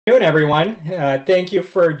Good everyone. Thank you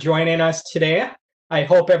for joining us today. I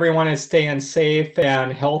hope everyone is staying safe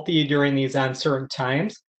and healthy during these uncertain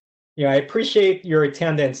times. I appreciate your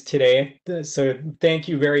attendance today. So thank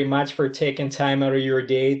you very much for taking time out of your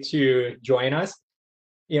day to join us.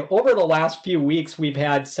 Over the last few weeks, we've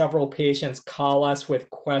had several patients call us with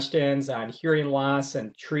questions on hearing loss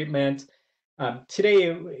and treatment.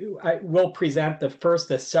 Today, I will present the first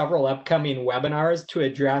of several upcoming webinars to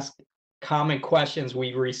address common questions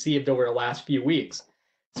we've received over the last few weeks.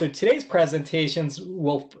 So today's presentation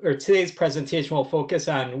will focus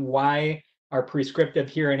on why are prescriptive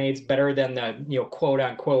hearing aids better than the quote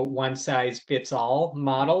unquote one size fits all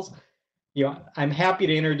models. I'm happy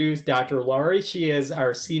to introduce Dr. Lowery. She is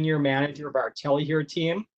our senior manager of our telehear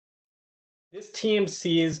team. This team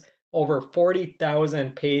sees over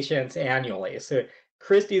 40,000 patients annually. So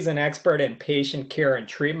Kristy is an expert in patient care and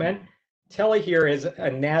treatment. Telehear is a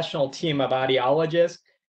national team of audiologists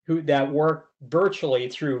that work virtually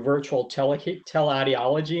through virtual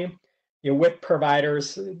teleaudiology, with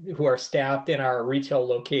providers who are staffed in our retail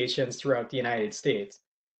locations throughout the United States.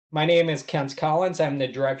 My name is Kent Collins. I'm the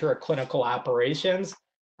Director of Clinical Operations.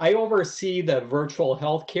 I oversee the virtual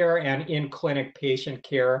healthcare and in-clinic patient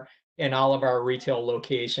care in all of our retail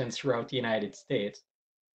locations throughout the United States.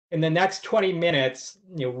 In the next 20 minutes,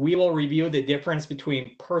 we will review the difference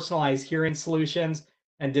between personalized hearing solutions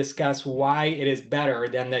and discuss why it is better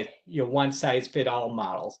than the one-size-fits-all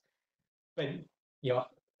models. But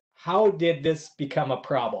how did this become a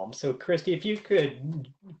problem? So Kristy, if you could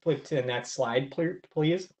flip to the next slide,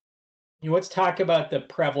 please. Let's talk about the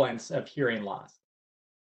prevalence of hearing loss.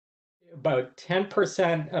 About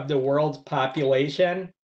 10% of the world's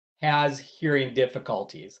population has hearing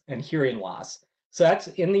difficulties and hearing loss. So that's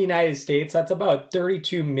in the United States, that's about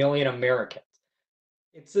 32 million Americans.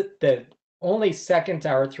 It's the only second to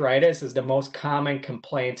arthritis is the most common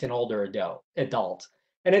complaint in older adults.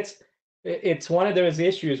 And it's one of those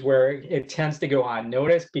issues where it tends to go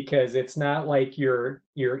unnoticed because it's not like your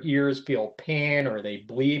ears feel pain or they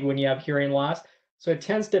bleed when you have hearing loss. So it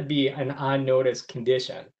tends to be an unnoticed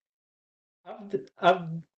condition. Of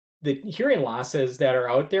the hearing losses that are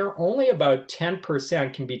out there, only about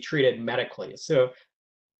 10% can be treated medically. So,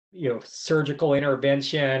 surgical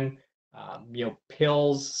intervention,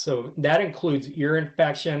 pills. So that includes ear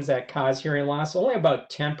infections that cause hearing loss. Only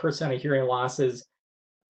about 10% of hearing losses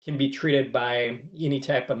can be treated by any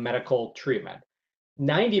type of medical treatment.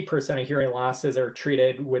 90% of hearing losses are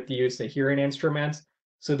treated with the use of hearing instruments.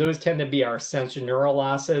 So those tend to be our sensorineural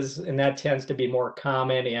losses, and that tends to be more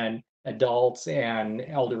common in adults and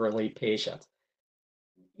elderly patients.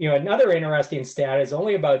 Another interesting stat is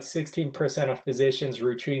only about 16% of physicians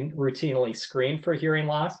routinely screen for hearing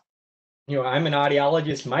loss. I'm an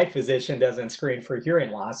audiologist. My physician doesn't screen for hearing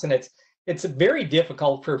loss, and it's very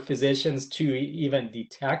difficult for physicians to even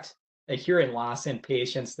detect a hearing loss in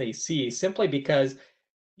patients they see simply because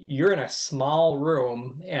you're in a small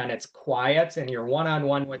room and it's quiet and you're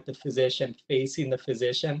one-on-one with the physician facing the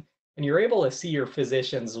physician and you're able to see your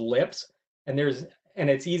physician's lips and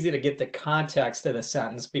it's easy to get the context of the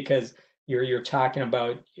sentence because you're talking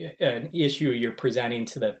about an issue you're presenting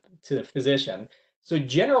to the physician. So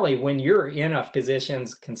generally when you're in a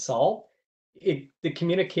physician's consult, the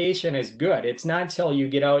communication is good. It's not until you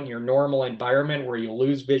get out in your normal environment where you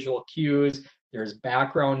lose visual cues, there's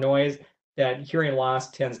background noise, that hearing loss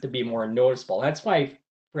tends to be more noticeable. That's why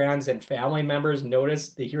friends and family members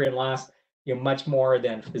notice the hearing loss much more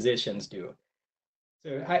than physicians do.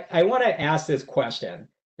 So I want to ask this question,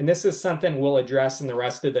 and this is something we'll address in the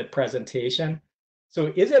rest of the presentation.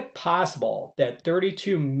 So is it possible that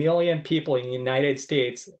 32 million people in the United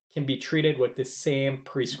States can be treated with the same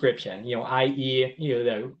prescription, i.e.,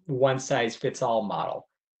 the one size fits all model?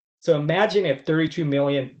 So imagine if 32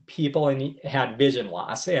 million people had vision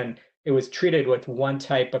loss and it was treated with one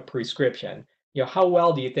type of prescription. How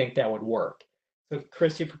well do you think that would work? So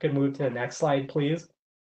Kristy, if we could move to the next slide, please.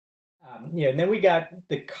 And then we got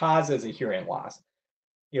the causes of hearing loss.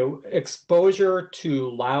 Exposure to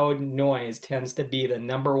loud noise tends to be the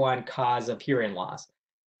number one cause of hearing loss.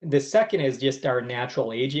 The second is just our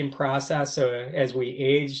natural aging process. So as we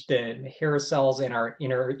age, the hair cells in our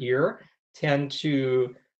inner ear tend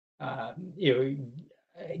to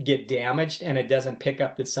get damaged and it doesn't pick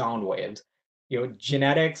up the sound waves.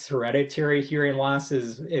 Genetics, hereditary hearing loss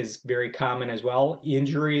is very common as well.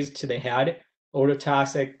 Injuries to the head,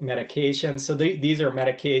 ototoxic medications. So these are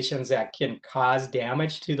medications that can cause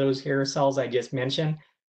damage to those hair cells I just mentioned.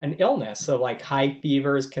 An illness, so like high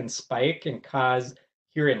fevers can spike and cause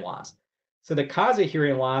hearing loss. So the cause of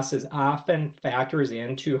hearing loss is often factors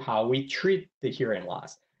into how we treat the hearing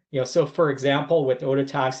loss. So for example, with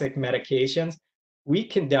ototoxic medications, we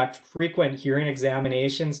conduct frequent hearing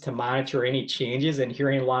examinations to monitor any changes in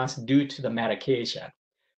hearing loss due to the medication.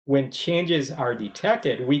 When changes are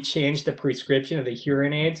detected, we change the prescription of the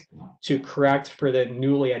hearing aids to correct for the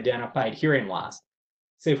newly identified hearing loss.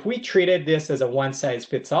 So if we treated this as a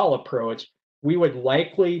one-size-fits-all approach, we would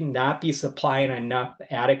likely not be supplying enough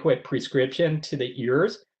adequate prescription to the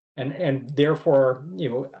ears, and therefore,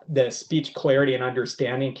 the speech clarity and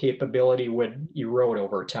understanding capability would erode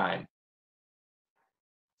over time.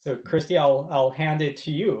 So Kristy, I'll hand it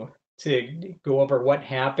to you to go over what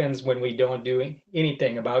happens when we don't do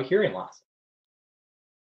anything about hearing loss.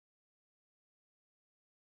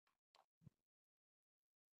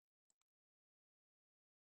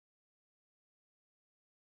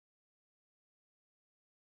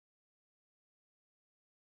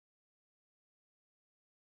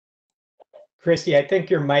 Kristy, I think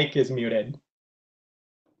your mic is muted.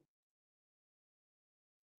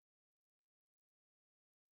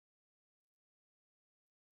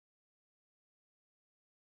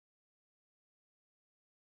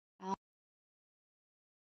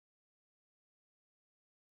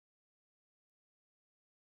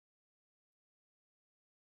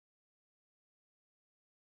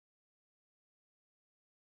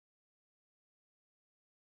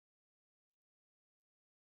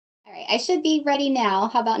 All right, I should be ready now.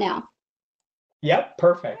 How about now? Yep,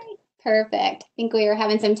 perfect. Perfect. I think we were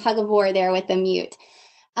having some tug of war there with the mute.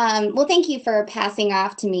 Well, thank you for passing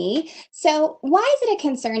off to me. So, why is it a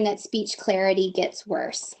concern that speech clarity gets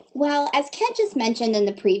worse? Well, as Kent just mentioned in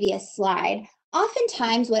the previous slide,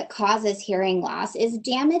 oftentimes what causes hearing loss is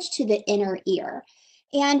damage to the inner ear.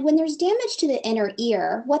 And when there's damage to the inner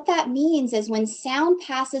ear, what that means is when sound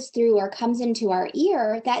passes through or comes into our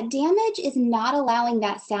ear, that damage is not allowing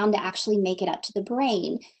that sound to actually make it up to the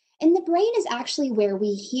brain. And the brain is actually where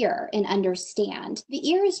we hear and understand. The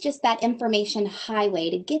ear is just that information highway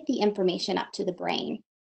to get the information up to the brain.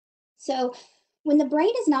 So when the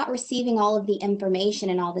brain is not receiving all of the information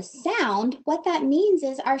and all the sound, what that means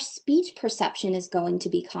is our speech perception is going to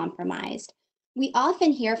be compromised. We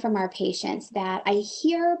often hear from our patients that I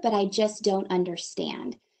hear, but I just don't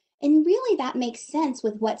understand. And really, that makes sense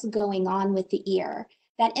with what's going on with the ear.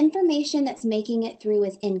 That information that's making it through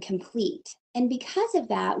is incomplete. And because of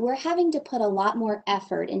that, we're having to put a lot more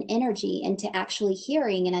effort and energy into actually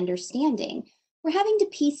hearing and understanding. We're having to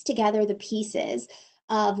piece together the pieces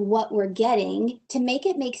of what we're getting to make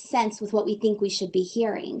it make sense with what we think we should be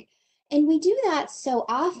hearing. And we do that so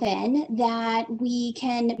often that we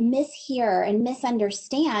can mishear and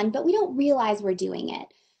misunderstand, but we don't realize we're doing it.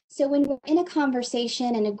 So when we're in a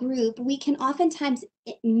conversation in a group, we can oftentimes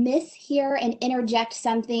mishear and interject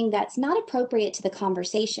something that's not appropriate to the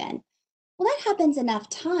conversation. Well, that happens enough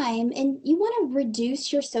time, and you want to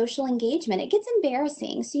reduce your social engagement. It gets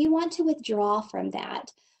embarrassing, so you want to withdraw from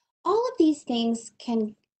that. All of these things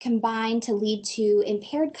can combine to lead to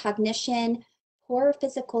impaired cognition, poor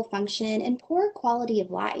physical function, and poor quality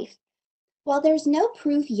of life. While there's no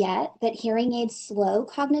proof yet that hearing aids slow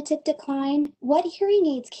cognitive decline, what hearing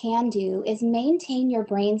aids can do is maintain your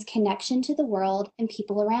brain's connection to the world and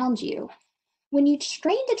people around you. When you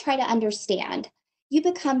strain to try to understand, you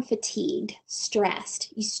become fatigued,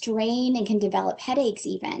 stressed, you strain and can develop headaches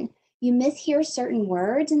even. You mishear certain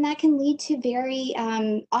words, and that can lead to very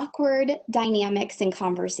awkward dynamics in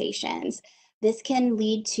conversations. This can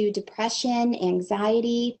lead to depression,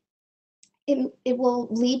 anxiety. It will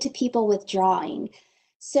lead to people withdrawing.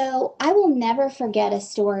 So I will never forget a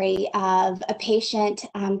story of a patient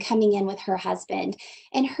coming in with her husband,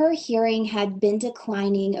 and her hearing had been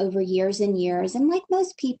declining over years and years. And like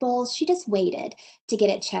most people, she just waited to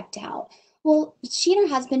get it checked out. Well, she and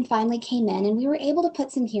her husband finally came in, and we were able to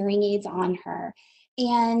put some hearing aids on her.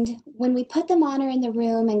 And when we put them on her in the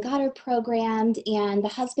room and got her programmed, and the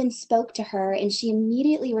husband spoke to her, and she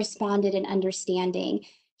immediately responded in understanding,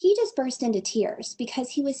 he just burst into tears because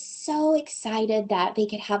he was so excited that they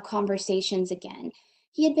could have conversations again.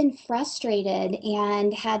 He had been frustrated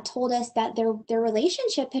and had told us that their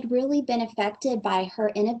relationship had really been affected by her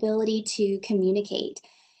inability to communicate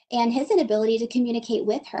and his inability to communicate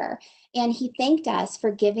with her. And he thanked us for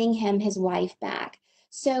giving him his wife back.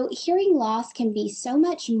 So hearing loss can be so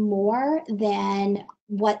much more than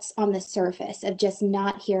what's on the surface of just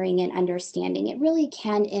not hearing and understanding. It really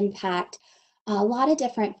can impact a lot of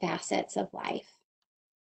different facets of life.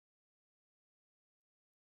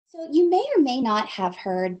 So you may or may not have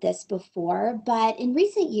heard this before, but in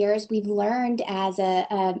recent years, we've learned as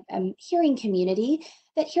a hearing community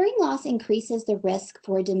that hearing loss increases the risk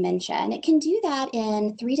for dementia. And it can do that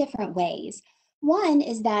in three different ways. One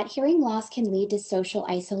is that hearing loss can lead to social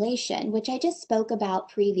isolation, which I just spoke about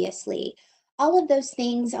previously. All of those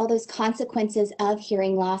things, all those consequences of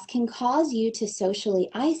hearing loss can cause you to socially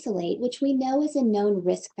isolate, which we know is a known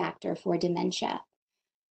risk factor for dementia.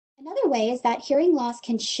 Another way is that hearing loss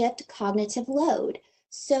can shift cognitive load.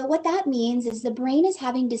 So, what that means is the brain is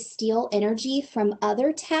having to steal energy from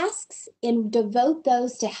other tasks and devote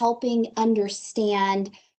those to helping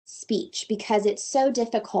understand speech because it's so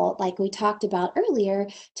difficult, like we talked about earlier,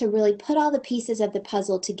 to really put all the pieces of the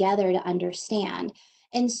puzzle together to understand.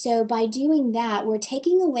 And so, by doing that, we're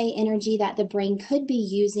taking away energy that the brain could be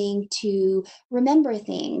using to remember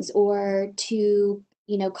things or to,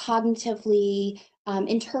 cognitively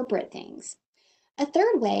interpret things. A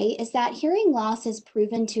third way is that hearing loss is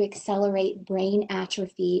proven to accelerate brain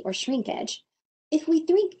atrophy or shrinkage. If we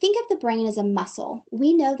think of the brain as a muscle,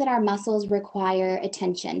 we know that our muscles require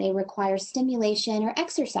attention. They require stimulation or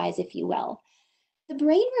exercise, if you will. The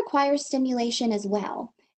brain requires stimulation as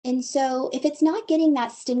well. And so, if it's not getting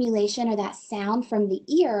that stimulation or that sound from the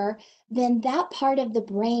ear, then that part of the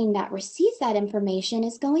brain that receives that information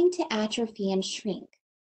is going to atrophy and shrink.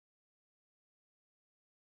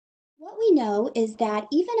 What we know is that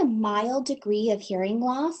even a mild degree of hearing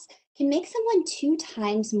loss can make someone 2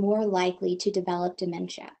 times more likely to develop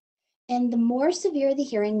dementia. And the more severe the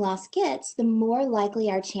hearing loss gets, the more likely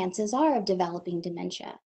our chances are of developing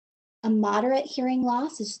dementia. A moderate hearing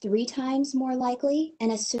loss is 3 times more likely,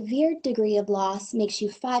 and a severe degree of loss makes you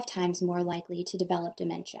 5 times more likely to develop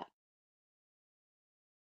dementia.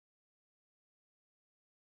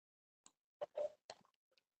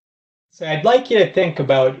 So I'd like you to think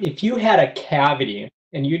about if you had a cavity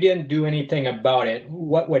and you didn't do anything about it,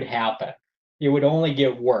 what would happen? It would only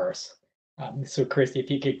get worse. So Kristy,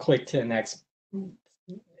 if you could click to the next,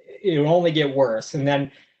 it would only get worse. And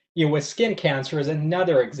then, with skin cancer is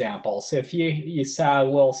another example. So if you saw a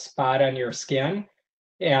little spot on your skin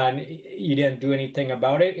and you didn't do anything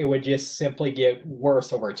about it, it would just simply get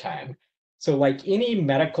worse over time. So, like any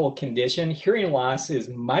medical condition, hearing loss is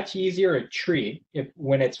much easier to treat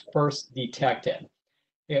when it's first detected.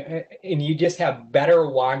 And you just have better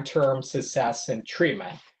long-term success in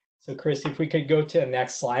treatment. So, Chris, if we could go to the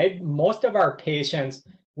next slide. Most of our patients,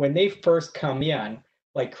 when they first come in,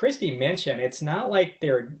 like Kristy mentioned, it's not like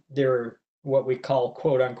they're what we call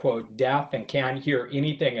quote unquote deaf and can't hear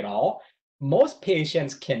anything at all. Most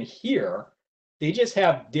patients can hear, they just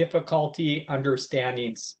have difficulty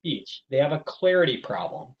understanding speech. They have a clarity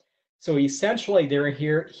problem. So essentially, they're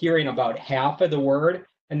hearing about half of the word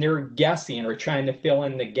and they're guessing or trying to fill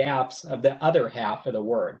in the gaps of the other half of the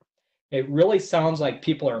word. It really sounds like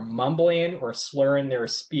people are mumbling or slurring their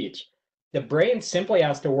speech. The brain simply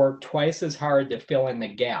has to work twice as hard to fill in the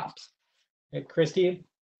gaps. Kristy,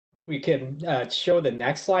 we can show the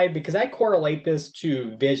next slide because I correlate this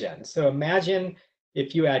to vision. So imagine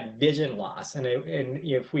if you had vision loss and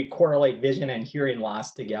if we correlate vision and hearing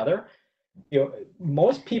loss together,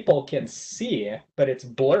 most people can see, but it's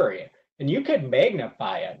blurry, and you could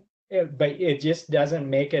magnify it, but it just doesn't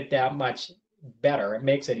make it that much better. It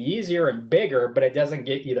makes it easier and bigger, but it doesn't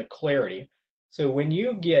get you the clarity. So when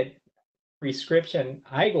you get prescription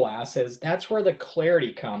eyeglasses, that's where the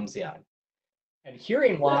clarity comes in. And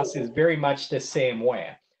hearing loss is very much the same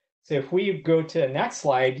way. So if we go to the next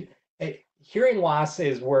slide, hearing loss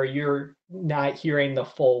is where you're not hearing the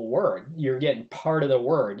full word. You're getting part of the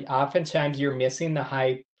word. Oftentimes you're missing the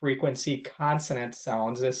high frequency consonant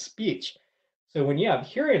sounds of speech. So when you have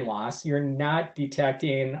hearing loss, you're not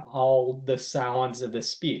detecting all the sounds of the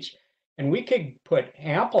speech. And we could put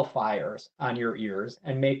amplifiers on your ears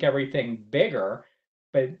and make everything bigger.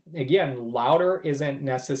 But again, louder isn't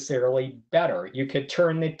necessarily better. You could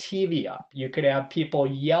turn the TV up. You could have people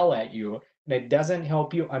yell at you, and it doesn't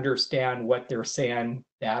help you understand what they're saying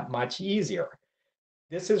that much easier.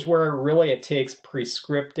 This is where really it takes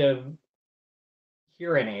prescriptive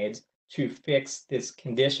hearing aids to fix this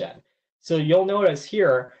condition. So you'll notice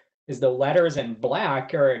here is the letters in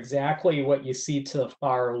black are exactly what you see to the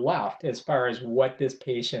far left as far as what this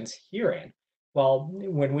patient's hearing. Well,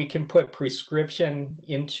 when we can put prescription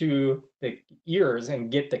into the ears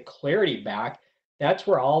and get the clarity back, that's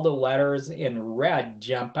where all the letters in red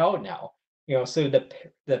jump out now. So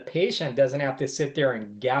the patient doesn't have to sit there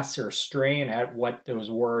and guess or strain at what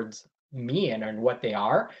those words mean and what they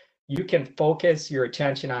are. You can focus your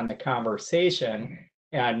attention on the conversation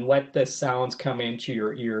and let the sounds come into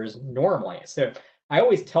your ears normally. So I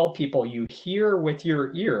always tell people you hear with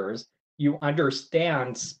your ears, you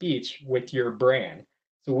understand speech with your brain.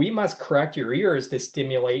 So we must correct your ears to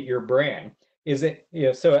stimulate your brain.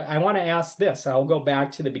 So I want to ask this, I'll go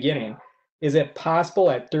back to the beginning. Is it possible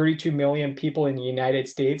that 32 million people in the United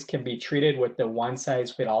States can be treated with the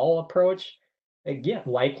one-size-fits-all approach? Again,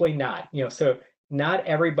 likely not. So not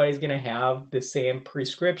everybody's going to have the same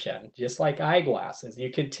prescription, just like eyeglasses.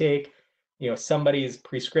 You could take, somebody's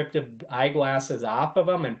prescriptive eyeglasses off of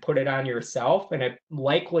them and put it on yourself, and it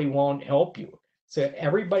likely won't help you. So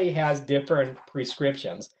everybody has different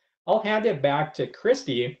prescriptions. I'll hand it back to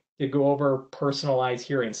Kristy to go over personalized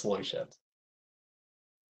hearing solutions.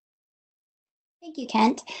 Thank you,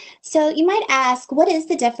 Kent. So you might ask, what is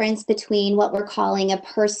the difference between what we're calling a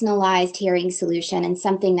personalized hearing solution and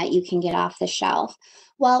something that you can get off the shelf?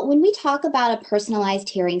 Well, when we talk about a personalized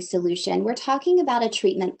hearing solution, we're talking about a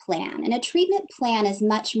treatment plan. And a treatment plan is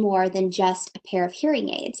much more than just a pair of hearing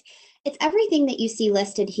aids. It's everything that you see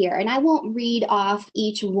listed here. And I won't read off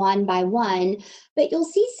each one by one, but you'll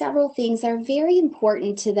see several things that are very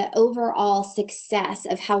important to the overall success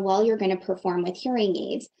of how well you're going to perform with hearing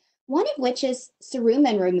aids. One of which is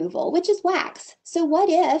cerumen removal, which is wax. So what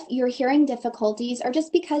if your hearing difficulties are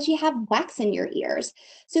just because you have wax in your ears?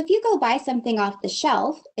 So if you go buy something off the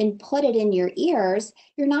shelf and put it in your ears,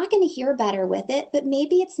 you're not going to hear better with it, but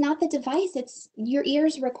maybe it's not the device, it's your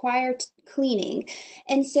ears require cleaning.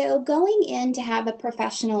 And so going in to have a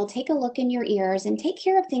professional take a look in your ears and take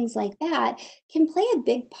care of things like that can play a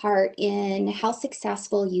big part in how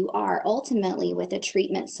successful you are ultimately with a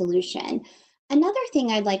treatment solution. Another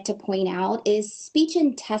thing I'd like to point out is speech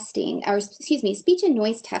and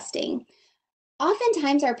noise testing.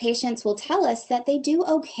 Oftentimes our patients will tell us that they do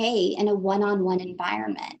okay in a one-on-one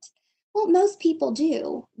environment. Well, most people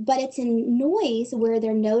do, but it's in noise where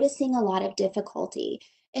they're noticing a lot of difficulty.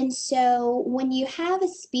 And so when you have a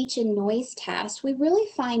speech and noise test, we really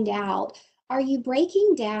find out, are you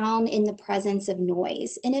breaking down in the presence of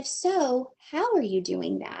noise? And if so, how are you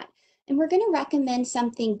doing that? And we're going to recommend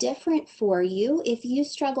something different for you if you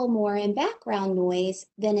struggle more in background noise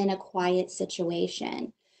than in a quiet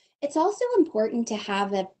situation. It's also important to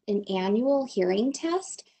have an annual hearing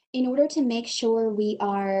test in order to make sure we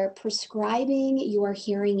are prescribing your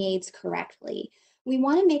hearing aids correctly. We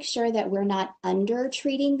want to make sure that we're not under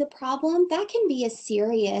treating the problem. That can be as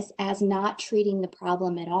serious as not treating the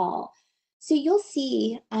problem at all. So you'll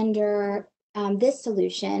see under this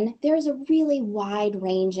solution, there's a really wide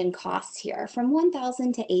range in costs here, from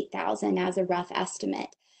 $1,000 to $8,000 as a rough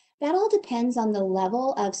estimate. That all depends on the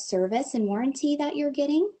level of service and warranty that you're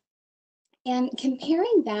getting. And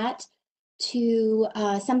comparing that to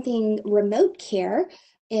something remote care,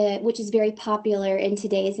 which is very popular in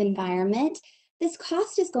today's environment, this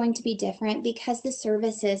cost is going to be different because the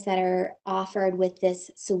services that are offered with this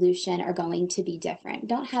solution are going to be different.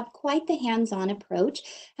 Don't have quite the hands-on approach.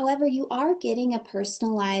 However, you are getting a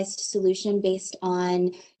personalized solution based on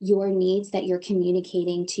your needs that you're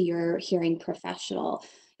communicating to your hearing professional.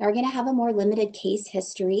 You're going to have a more limited case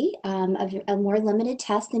history, of a more limited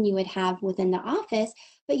test than you would have within the office,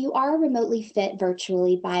 but you are remotely fit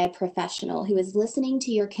virtually by a professional who is listening to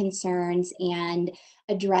your concerns and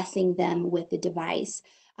addressing them with the device.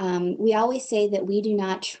 We always say that we do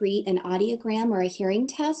not treat an audiogram or a hearing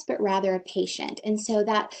test, but rather a patient. And so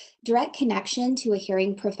that direct connection to a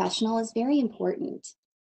hearing professional is very important.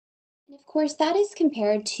 And of course, that is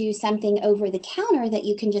compared to something over the counter that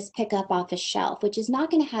you can just pick up off a shelf, which is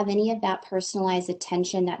not going to have any of that personalized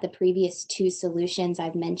attention that the previous two solutions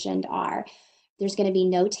I've mentioned are. There's going to be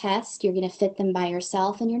no test, you're going to fit them by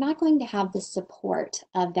yourself, and you're not going to have the support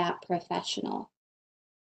of that professional.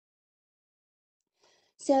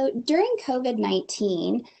 So during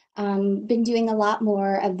COVID-19, been doing a lot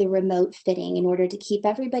more of the remote fitting in order to keep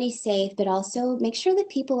everybody safe, but also make sure that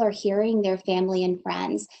people are hearing their family and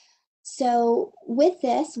friends. So with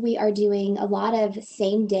this, we are doing a lot of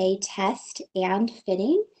same-day test and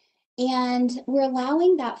fitting, and we're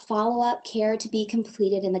allowing that follow-up care to be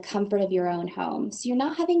completed in the comfort of your own home. So you're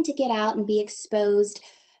not having to get out and be exposed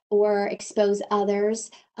or expose others,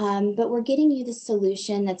 but we're getting you the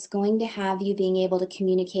solution that's going to have you being able to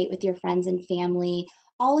communicate with your friends and family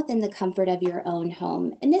all within the comfort of your own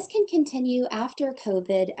home. And this can continue after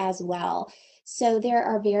COVID as well. So there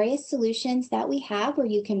are various solutions that we have where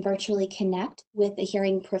you can virtually connect with a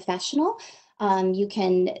hearing professional. You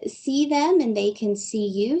can see them and they can see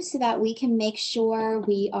you so that we can make sure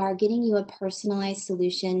we are getting you a personalized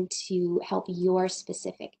solution to help your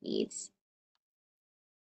specific needs.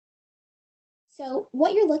 So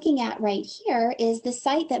what you're looking at right here is the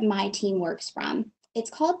site that my team works from. It's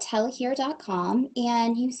called telehear.com,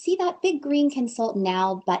 and you see that big green Consult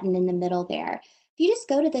Now button in the middle there. If you just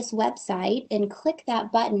go to this website and click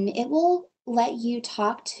that button, it will let you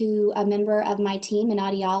talk to a member of my team, an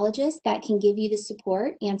audiologist, that can give you the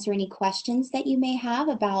support, answer any questions that you may have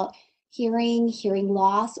about hearing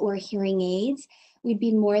loss, or hearing aids, we'd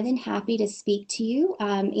be more than happy to speak to you,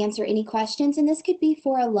 answer any questions, and this could be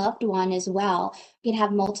for a loved one as well. You can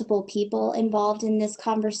have multiple people involved in this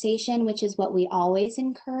conversation, which is what we always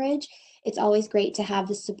encourage. It's always great to have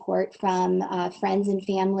the support from friends and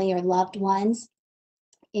family or loved ones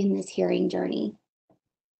in this hearing journey.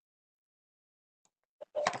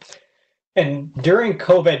 And during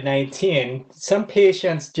COVID-19, some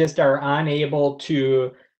patients just are unable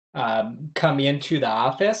to come into the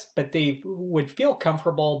office, but they would feel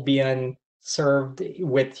comfortable being served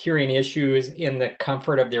with hearing issues in the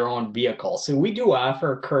comfort of their own vehicle. So we do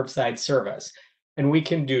offer curbside service, and we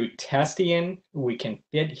can do testing, we can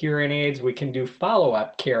fit hearing aids, we can do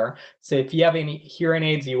follow-up care. So if you have any hearing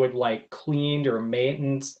aids you would like cleaned or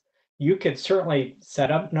maintenance, you could certainly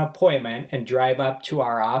set up an appointment and drive up to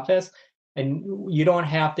our office, and you don't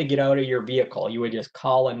have to get out of your vehicle. You would just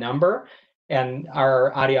call a number, and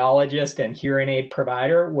our audiologist and hearing aid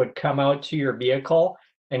provider would come out to your vehicle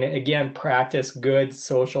and again practice good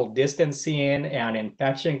social distancing and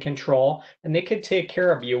infection control, and they could take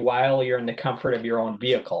care of you while you're in the comfort of your own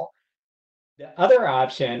vehicle. The other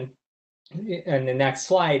option, and the next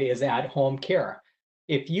slide, is at-home care.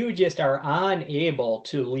 If you just are unable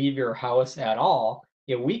to leave your house at all,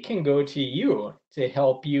 we can go to you to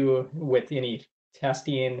help you with any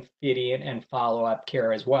testing, fitting, and follow-up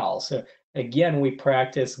care as well. So again, we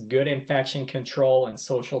practice good infection control and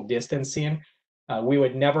social distancing. We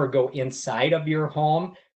would never go inside of your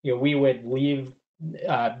home. We would leave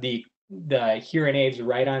the hearing aids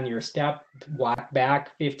right on your step, walk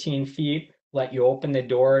back 15 feet, let you open the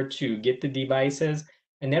door to get the devices,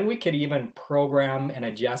 and then we could even program and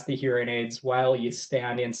adjust the hearing aids while you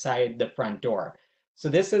stand inside the front door. So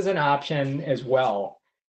this is an option as well.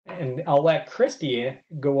 And I'll let Kristy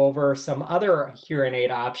go over some other hearing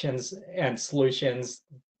aid options and solutions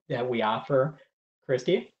that we offer.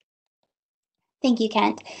 Kristy? Thank you,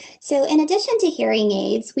 Kent. So in addition to hearing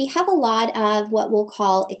aids, we have a lot of what we'll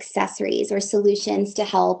call accessories or solutions to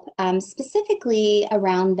help specifically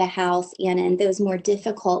around the house and in those more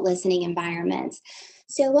difficult listening environments.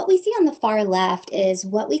 So what we see on the far left is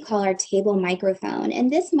what we call our table microphone.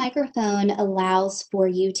 And this microphone allows for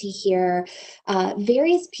you to hear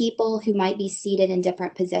various people who might be seated in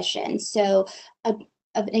different positions. So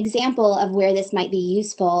an example of where this might be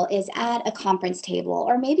useful is at a conference table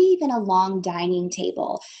or maybe even a long dining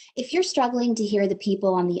table. If you're struggling to hear the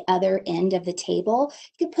people on the other end of the table,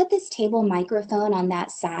 you could put this table microphone on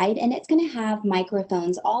that side, and it's going to have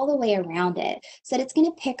microphones all the way around it so that it's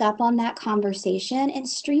going to pick up on that conversation and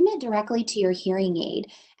stream it directly to your hearing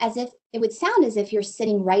aid, as if it would sound as if you're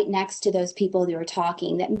sitting right next to those people who are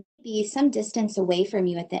talking that may be some distance away from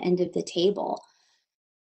you at the end of the table.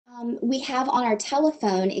 We have on our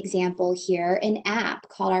telephone example here an app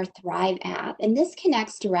called our Thrive app, and this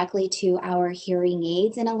connects directly to our hearing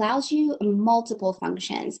aids and allows you multiple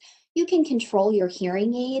functions. You can control your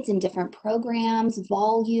hearing aids in different programs,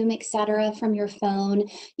 volume, etc. from your phone.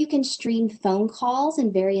 You can stream phone calls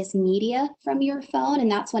and various media from your phone,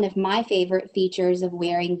 and that's one of my favorite features of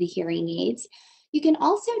wearing the hearing aids. You can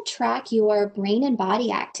also track your brain and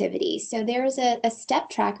body activity. So there's a step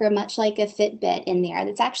tracker, much like a Fitbit in there,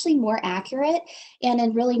 that's actually more accurate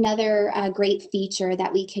and really another great feature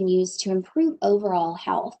that we can use to improve overall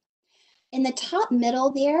health. In the top middle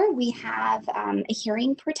there, we have a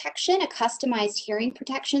hearing protection, a customized hearing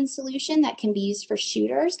protection solution that can be used for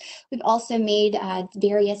shooters. We've also made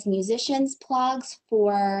various musicians plugs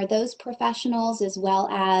for those professionals, as well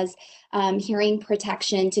as hearing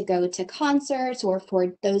protection to go to concerts or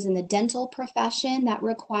for those in the dental profession that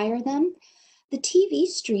require them. The TV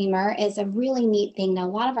streamer is a really neat thing that a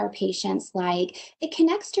lot of our patients like. It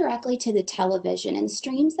connects directly to the television and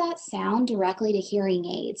streams that sound directly to hearing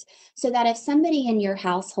aids, so that if somebody in your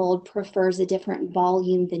household prefers a different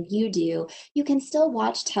volume than you do, you can still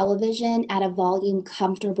watch television at a volume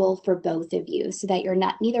comfortable for both of you, so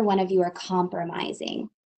that neither one of you are compromising.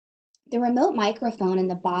 The remote microphone in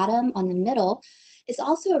the bottom on the middle is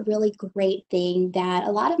also a really great thing that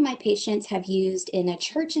a lot of my patients have used in a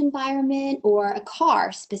church environment or a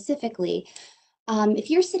car specifically. If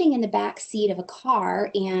you're sitting in the back seat of a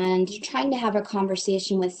car and you're trying to have a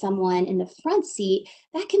conversation with someone in the front seat,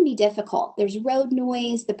 that can be difficult. There's road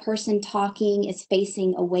noise, the person talking is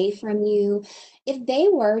facing away from you. If they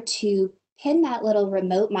were to pin that little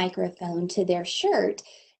remote microphone to their shirt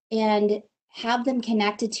and have them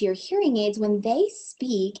connected to your hearing aids, when they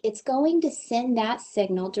speak, it's going to send that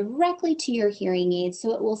signal directly to your hearing aids,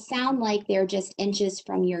 so it will sound like they're just inches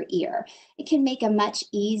from your ear. It can make a much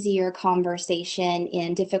easier conversation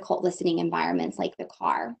in difficult listening environments like the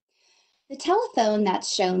car. The telephone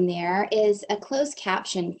that's shown there is a closed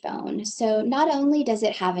caption phone. So not only does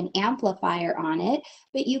it have an amplifier on it,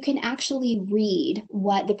 but you can actually read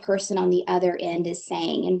what the person on the other end is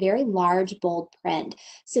saying in very large, bold print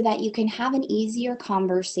so that you can have an easier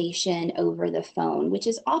conversation over the phone, which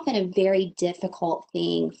is often a very difficult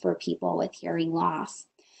thing for people with hearing loss.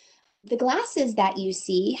 The glasses that you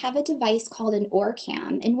see have a device called an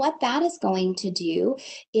OrCam, and what that is going to do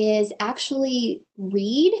is actually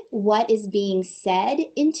read what is being said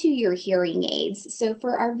into your hearing aids. So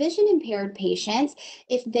for our vision impaired patients,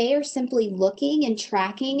 if they are simply looking and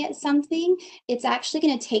tracking at something, it's actually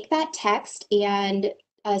going to take that text and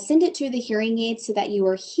send it to the hearing aid so that you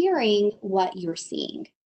are hearing what you're seeing.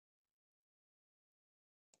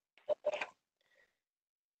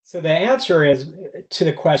 So the answer is to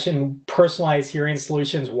the question, personalized hearing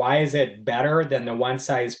solutions, why is it better than the one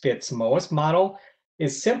size fits most model,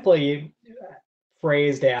 is simply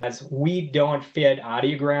phrased as we don't fit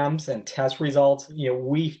audiograms and test results,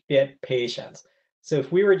 we fit patients. So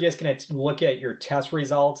if we were just going to look at your test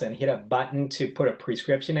results and hit a button to put a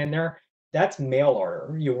prescription in there, that's mail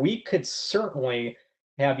order. We could certainly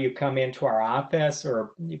have you come into our office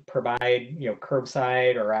or provide,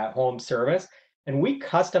 curbside or at home service, and we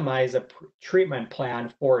customize a treatment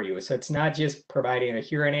plan for you. So it's not just providing a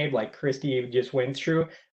hearing aid like Kristy just went through.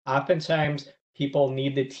 Oftentimes, people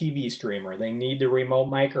need the TV streamer, they need the remote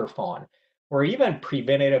microphone, or even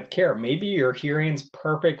preventative care. Maybe your hearing's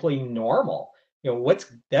perfectly normal.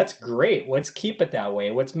 That's great. Let's keep it that way.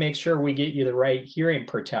 Let's make sure we get you the right hearing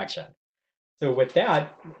protection. So with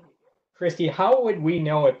that, Kristy, how would we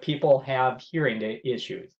know if people have hearing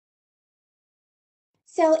issues?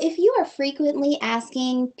 So, if you are frequently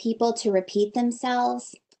asking people to repeat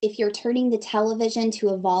themselves, if you're turning the television to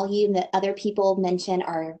a volume that other people mention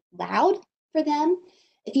are loud for them,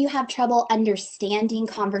 if you have trouble understanding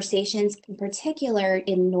conversations, in particular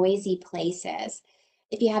in noisy places,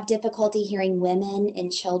 if you have difficulty hearing women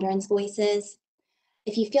and children's voices,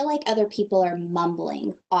 if you feel like other people are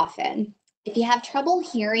mumbling often, if you have trouble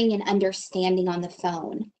hearing and understanding on the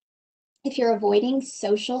phone, if you're avoiding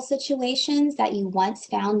social situations that you once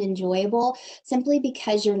found enjoyable simply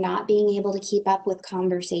because you're not being able to keep up with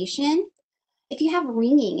conversation, if you have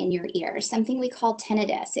ringing in your ears, something we call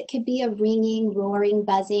tinnitus, it could be a ringing, roaring,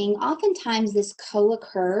 buzzing. Oftentimes, this co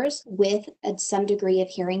occurs with some degree of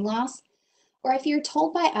hearing loss, or if you're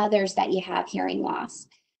told by others that you have hearing loss.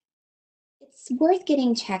 It's worth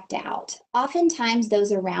getting checked out. Oftentimes,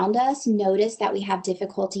 those around us notice that we have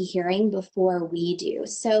difficulty hearing before we do.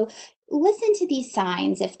 So, listen to these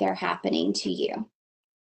signs if they're happening to you.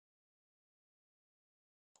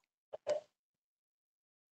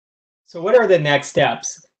 So what are the next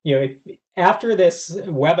steps? After this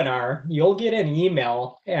webinar, you'll get an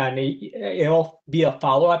email, and it'll be a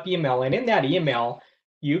follow-up email. And in that email,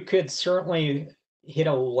 you could certainly hit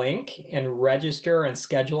a link and register and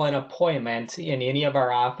schedule an appointment in any of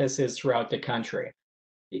our offices throughout the country.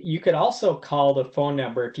 You could also call the phone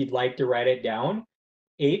number if you'd like to write it down,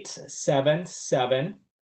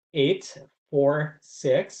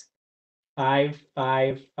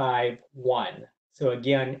 877-846-5551. So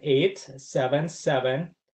again,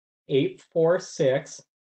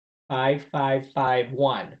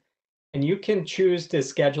 877-846-5551. And you can choose to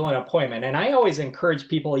schedule an appointment. And I always encourage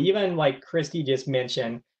people, even like Kristy just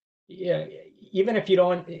mentioned, even if you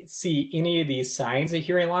don't see any of these signs of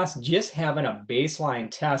hearing loss, just having a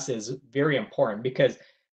baseline test is very important, because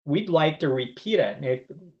we'd like to repeat it. And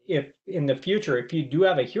if in the future, if you do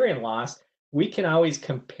have a hearing loss, we can always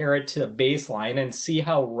compare it to the baseline and see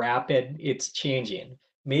how rapid it's changing.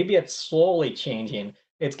 Maybe it's slowly changing.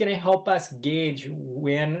 It's going to help us gauge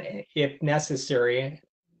when, if necessary,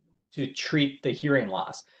 to treat the hearing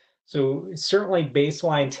loss. So certainly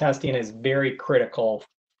baseline testing is very critical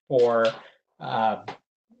for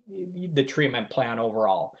the treatment plan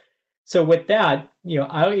overall. So with that,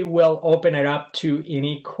 I will open it up to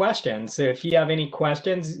any questions. So if you have any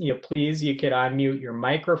questions, please, you could unmute your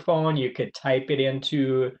microphone. You could type it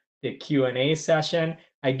into the Q&A session.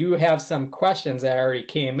 I do have some questions that already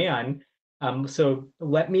came in. So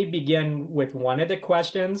let me begin with one of the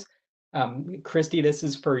questions. Kristy, this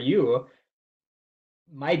is for you.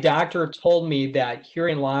 My doctor told me that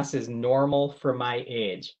hearing loss is normal for my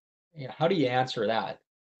age. How do you answer that?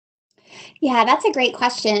 Yeah, that's a great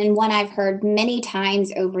question, and one I've heard many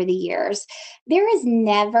times over the years. There is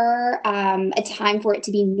never a time for it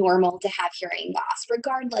to be normal to have hearing loss,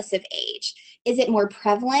 regardless of age. Is it more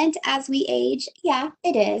prevalent as we age? Yeah,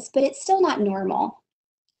 it is, but it's still not normal.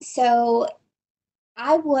 So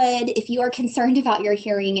I would, if you are concerned about your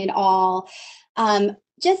hearing at all,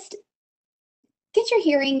 just get your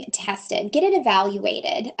hearing tested, get it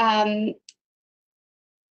evaluated. I've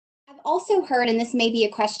also heard, and this may be a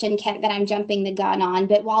question, Kent, that I'm jumping the gun on,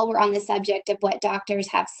 but while we're on the subject of what doctors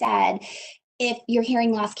have said, if your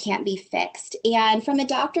hearing loss can't be fixed. And from a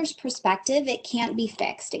doctor's perspective, it can't be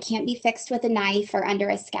fixed. It can't be fixed with a knife or under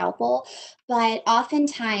a scalpel. But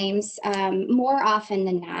oftentimes, more often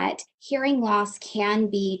than not, hearing loss can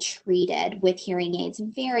be treated with hearing aids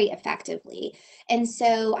very effectively. And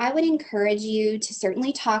so I would encourage you to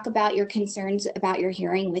certainly talk about your concerns about your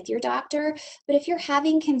hearing with your doctor. But if you're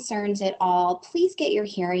having concerns at all, please get your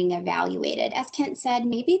hearing evaluated. As Kent said,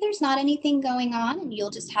 maybe there's not anything going on and you'll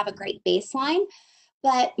just have a great baseline.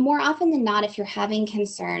 But more often than not, if you're having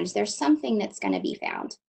concerns, there's something that's going to be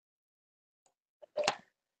found.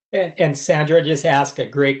 And Sandra just asked a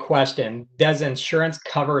great question. Does insurance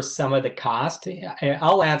cover some of the cost?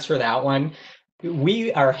 I'll answer that one.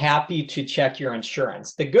 We are happy to check your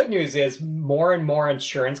insurance. The good news is more and more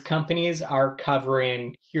insurance companies are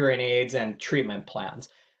covering hearing aids and treatment plans.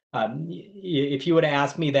 If you would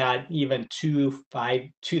ask me that even 2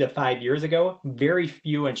 to 5 years ago, very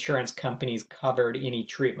few insurance companies covered any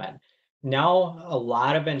treatment. Now, a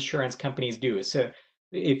lot of insurance companies do. So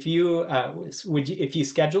if you if you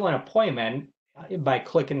schedule an appointment by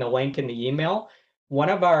clicking the link in the email, one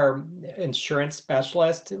of our insurance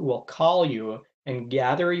specialists will call you and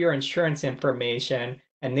gather your insurance information,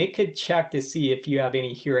 and they could check to see if you have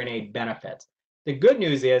any hearing aid benefits. The good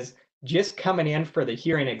news is just coming in for the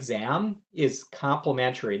hearing exam is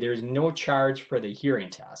complimentary. There's no charge for the hearing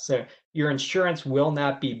test. So your insurance will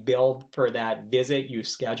not be billed for that visit you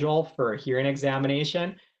schedule for a hearing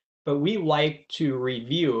examination. But we like to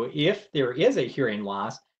review if there is a hearing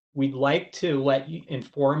loss. We'd like to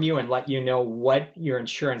inform you and let you know what your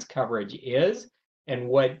insurance coverage is and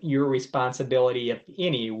what your responsibility, if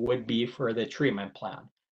any, would be for the treatment plan.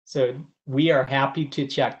 So we are happy to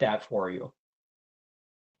check that for you.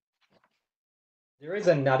 There is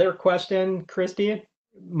another question, Kristy.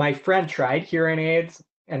 My friend tried hearing aids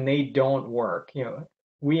and they don't work.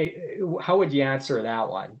 How would you answer that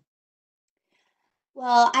one?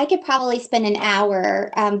 Well, I could probably spend an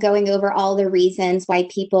hour going over all the reasons why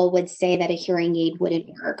people would say that a hearing aid wouldn't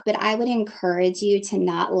work, but I would encourage you to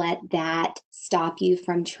not let that stop you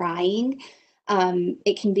from trying.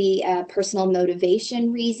 It can be a personal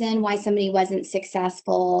motivation reason why somebody wasn't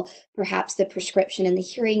successful. Perhaps the prescription in the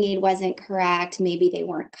hearing aid wasn't correct. Maybe they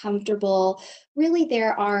weren't comfortable. Really,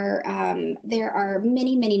 there are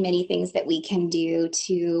many, many, many things that we can do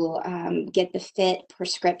to get the fit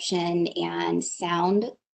prescription and sound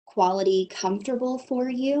quality comfortable for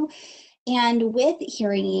you. And with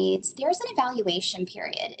hearing aids, there's an evaluation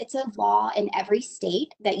period. It's a law in every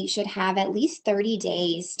state that you should have at least 30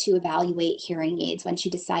 days to evaluate hearing aids once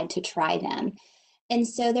you decide to try them. And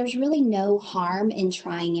so there's really no harm in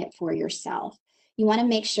trying it for yourself. You want to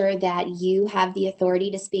make sure that you have the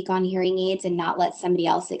authority to speak on hearing aids and not let somebody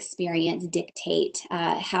else's experience dictate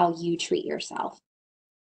how you treat yourself.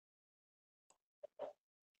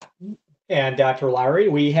 And Dr. Lowery,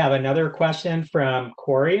 we have another question from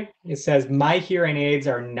Corey. It says, my hearing aids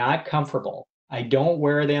are not comfortable. I don't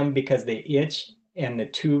wear them because they itch and the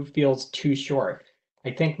tube feels too short.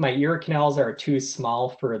 I think my ear canals are too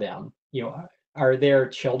small for them. Are there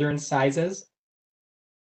children's sizes?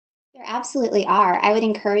 There absolutely are. I would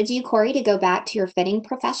encourage you, Corey, to go back to your fitting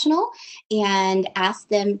professional and ask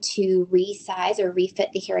them to resize or refit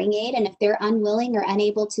the hearing aid. And if they're unwilling or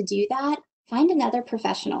unable to do that, find another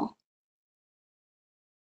professional.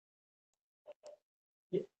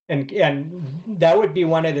 And that would be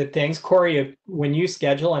one of the things, Corey, when you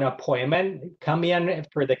schedule an appointment, come in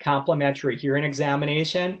for the complimentary hearing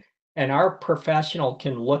examination, and our professional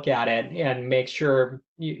can look at it and make sure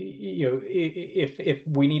if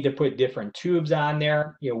we need to put different tubes on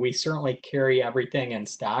there, we certainly carry everything in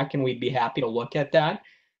stock, and we'd be happy to look at that.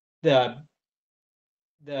 The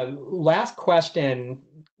last question,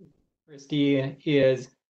 Kristy, is,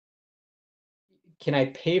 can I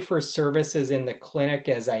pay for services in the clinic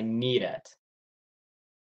as I need it?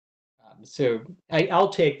 So I'll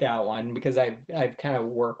take that one because I've kind of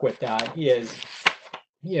worked with that. We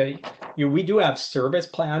do have service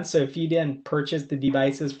plans. So if you didn't purchase the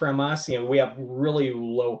devices from us, we have really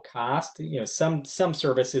low cost. Some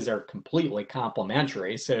services are completely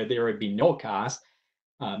complimentary, so there would be no cost.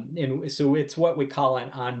 And so it's what we call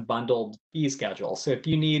an unbundled fee schedule. So if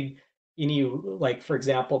you need any, like for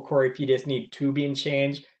example, Corey, if you just need tubing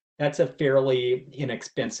change, that's a fairly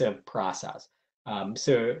inexpensive process.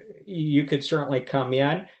 So you could certainly come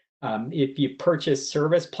in. If you purchase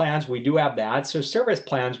service plans, we do have that. So service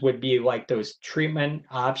plans would be like those treatment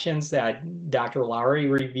options that Dr. Lowery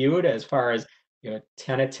reviewed as far as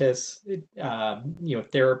tinnitus,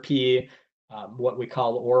 therapy, what we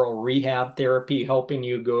call oral rehab therapy, helping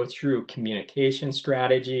you go through communication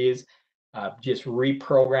strategies, just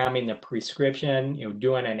reprogramming the prescription,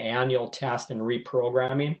 doing an annual test and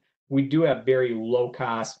reprogramming. We do have very low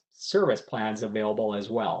cost service plans available as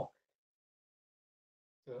well.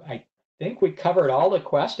 So I think we covered all the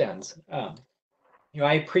questions.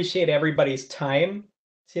 I appreciate everybody's time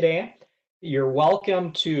today. You're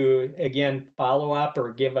welcome to, again, follow up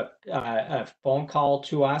or give a phone call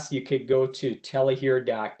to us. You could go to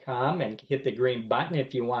telehear.com and hit the green button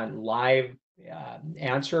if you want live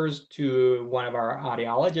answers to one of our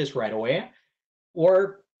audiologists right away.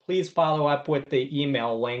 Or please follow up with the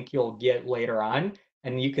email link you'll get later on,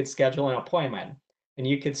 and you could schedule an appointment. And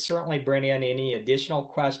you could certainly bring in any additional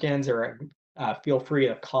questions, or feel free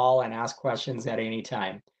to call and ask questions at any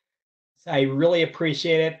time. I really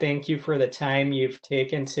appreciate it. Thank you for the time you've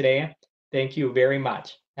taken today. Thank you very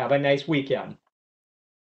much. Have a nice weekend.